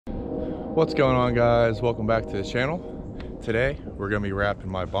What's going on, guys? Welcome back to the channel. Today we're going to be wrapping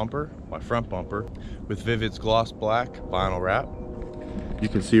my bumper, my front bumper, with Vivid's gloss black vinyl wrap. You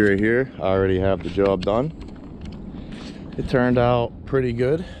can see right here I already have the job done. It turned out pretty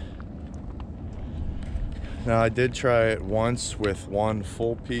good. Now I did try it once with one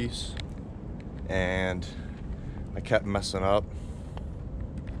full piece and I kept messing up,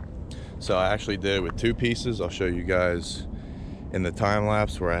 so I actually did it with two pieces. I'll show you guys in the time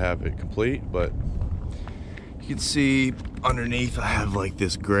lapse where I have it complete, but you can see underneath I have like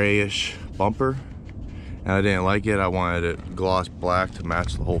this grayish bumper and I didn't like it. I wanted it gloss black to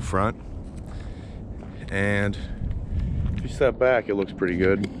match the whole front, and if you step back it looks pretty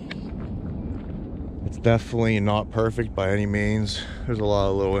good. It's definitely not perfect by any means. There's a lot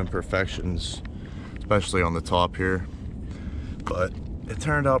of little imperfections, especially on the top here, but it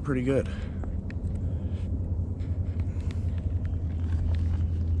turned out pretty good.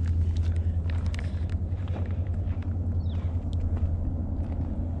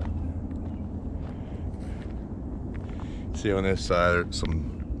 See, on this side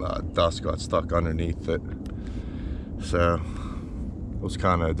some dust got stuck underneath it, so I was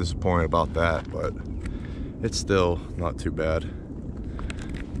kind of disappointed about that, but it's still not too bad.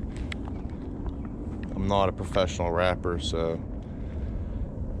 I'm not a professional rapper, so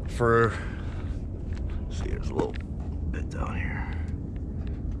let's see, there's a little bit down here,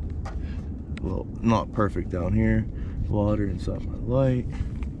 well, not perfect down here, water inside my light.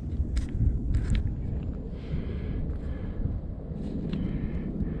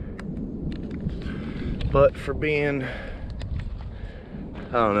 But for being,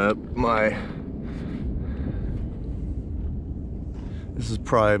 I don't know, this is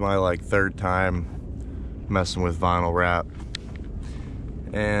probably my like third time messing with vinyl wrap,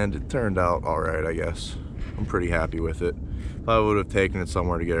 and it turned out all right, I guess. I'm pretty happy with it. If I would have taken it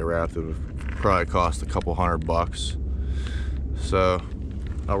somewhere to get it wrapped, it would have probably cost a couple $100. So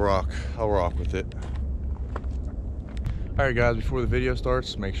I'll rock with it. All right, guys, before the video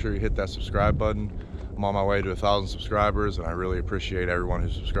starts, make sure you hit that subscribe button. I'm on my way to 1,000 subscribers, and I really appreciate everyone who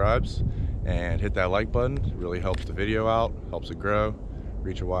subscribes. And hit that like button. It really helps the video out, helps it grow,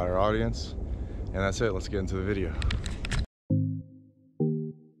 reach a wider audience. And that's it. Let's get into the video.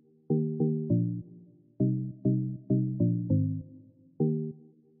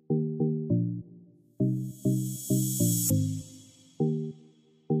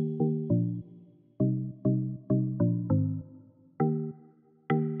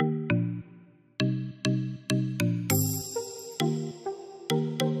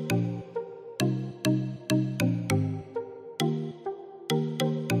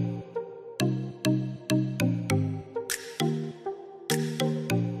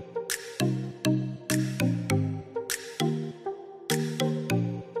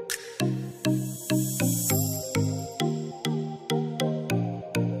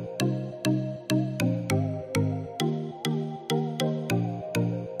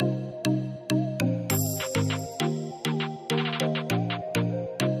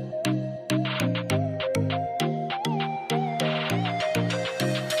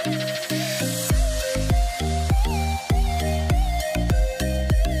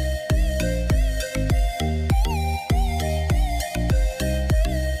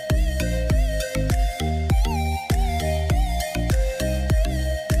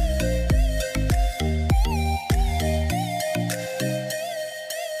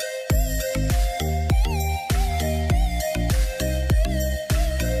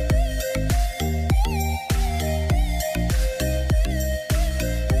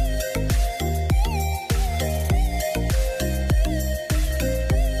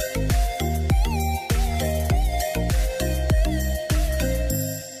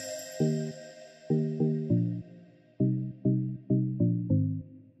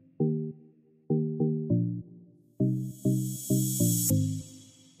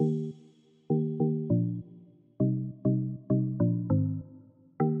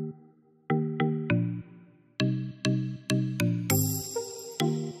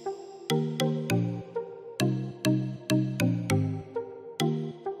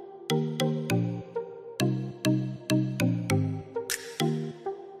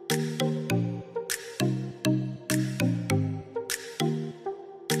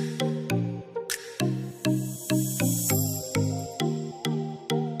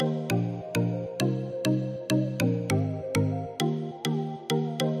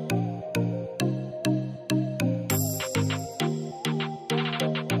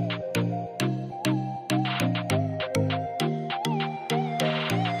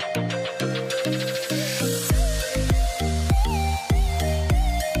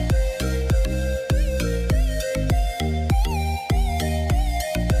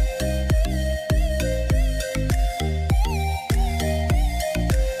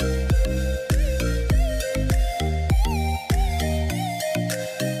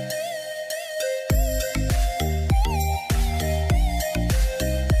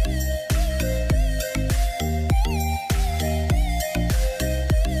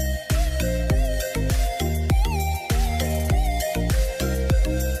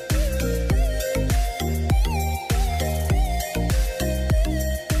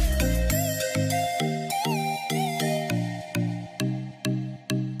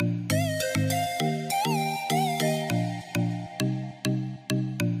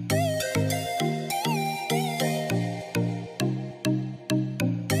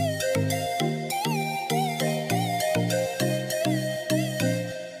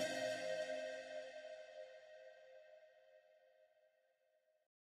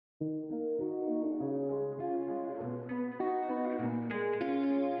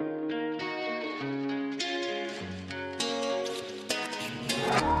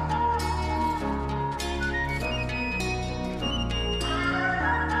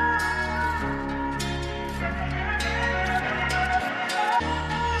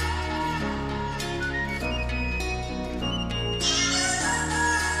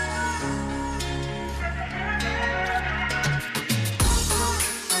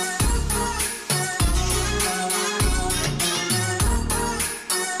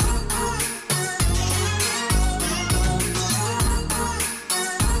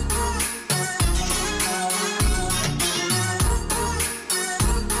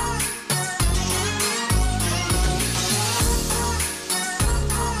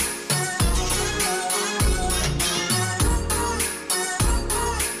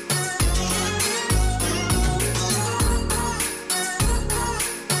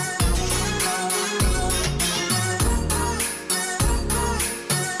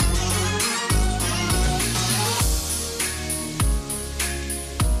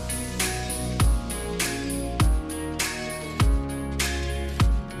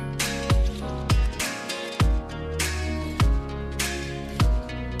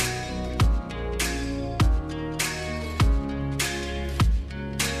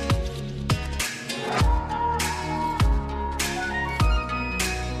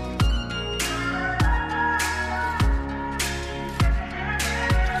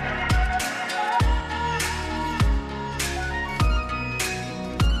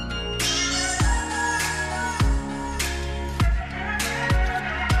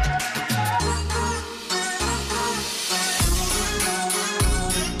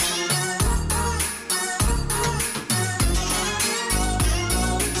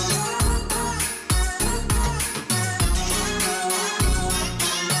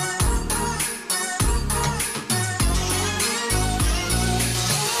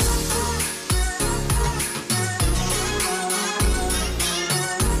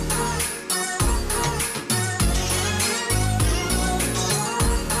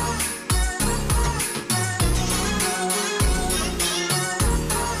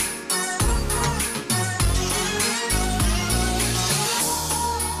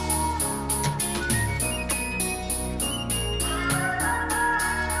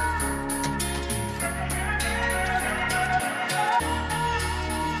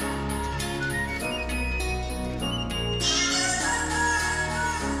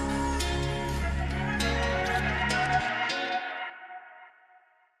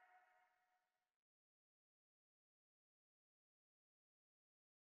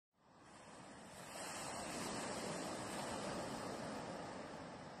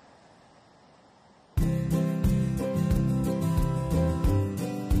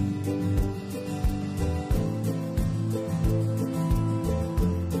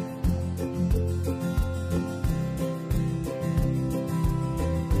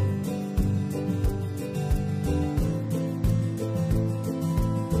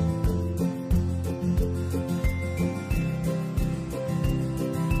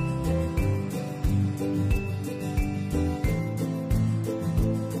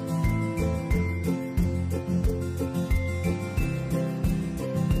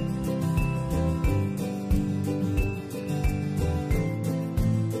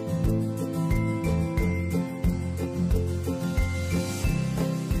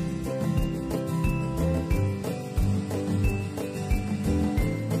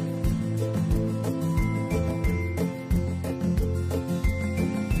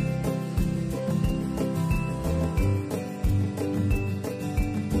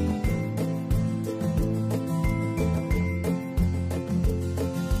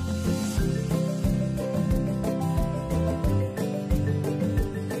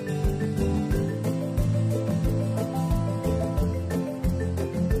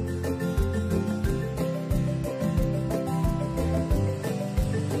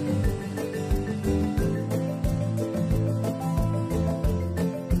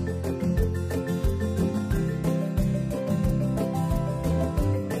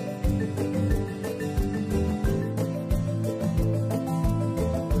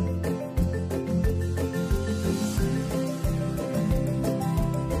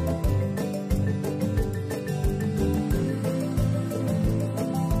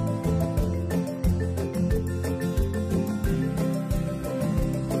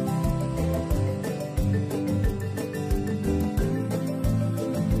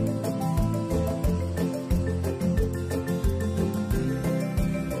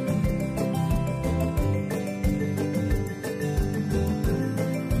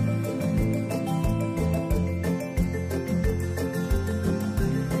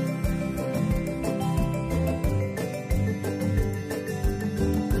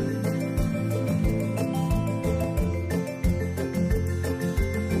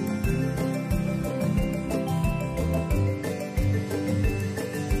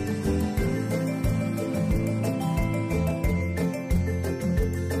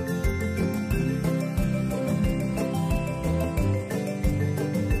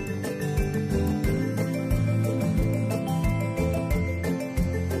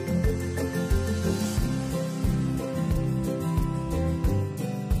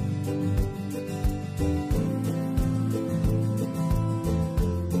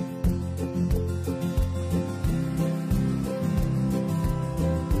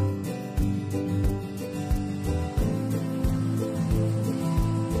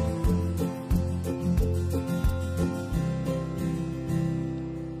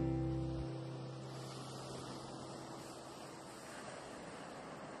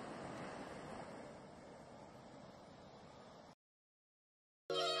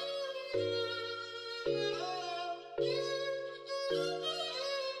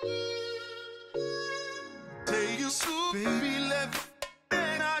 baby left,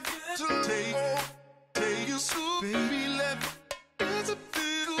 and I get to take you so, baby left. It's a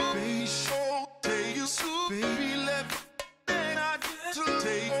little baby show, take you so, baby left, and I get to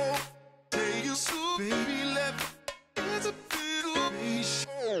take you so, baby left. It's a little baby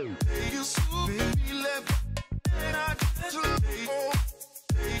show, take you so, baby left, and I get to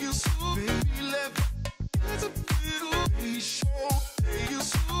take you so, baby left. It's a little baby show, take you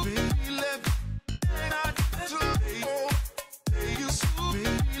so, baby left, and I get to take you so,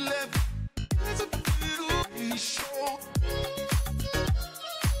 baby left. It's a little baby show.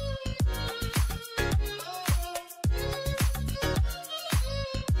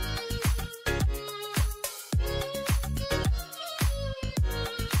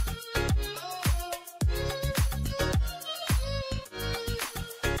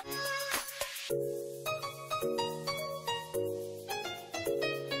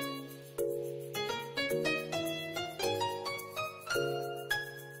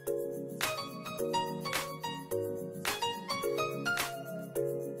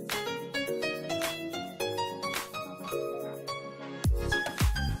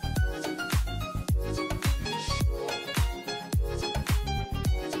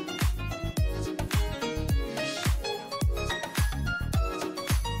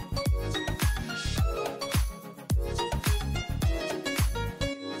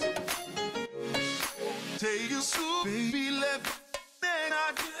 Take you so, baby left, then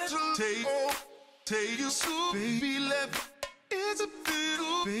I get to take you so, baby left. It's a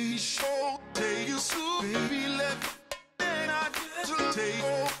little baby show. Take you so, baby left, then I get to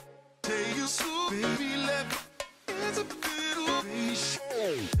take you so, baby left. It's a little baby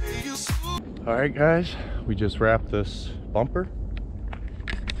show. Take you so. All right, guys, we just wrapped this bumper.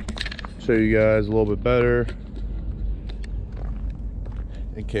 Show you guys a little bit better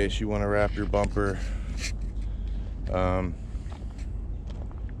in case you want to wrap your bumper.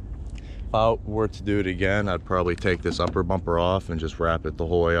 If I were to do it again, I'd probably take this upper bumper off and just wrap it the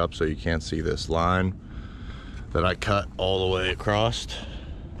whole way up so you can't see this line that I cut all the way across.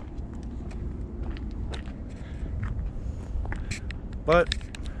 But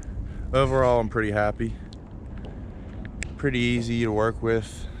overall, I'm pretty happy. Pretty easy to work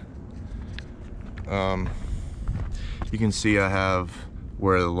with. You can see I have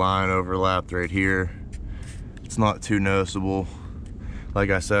where the line overlapped right here. It's not too noticeable. Like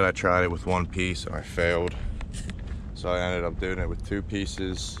I said, I tried it with one piece and I failed. So I ended up doing it with two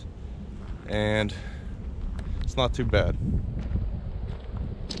pieces and it's not too bad.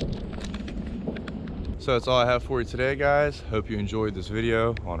 So that's all I have for you today, guys. Hope you enjoyed this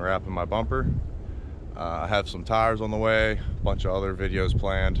video on wrapping my bumper. I have some tires on the way, a bunch of other videos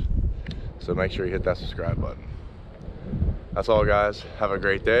planned. So make sure you hit that subscribe button. That's all, guys. Have a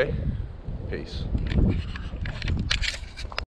great day. Peace.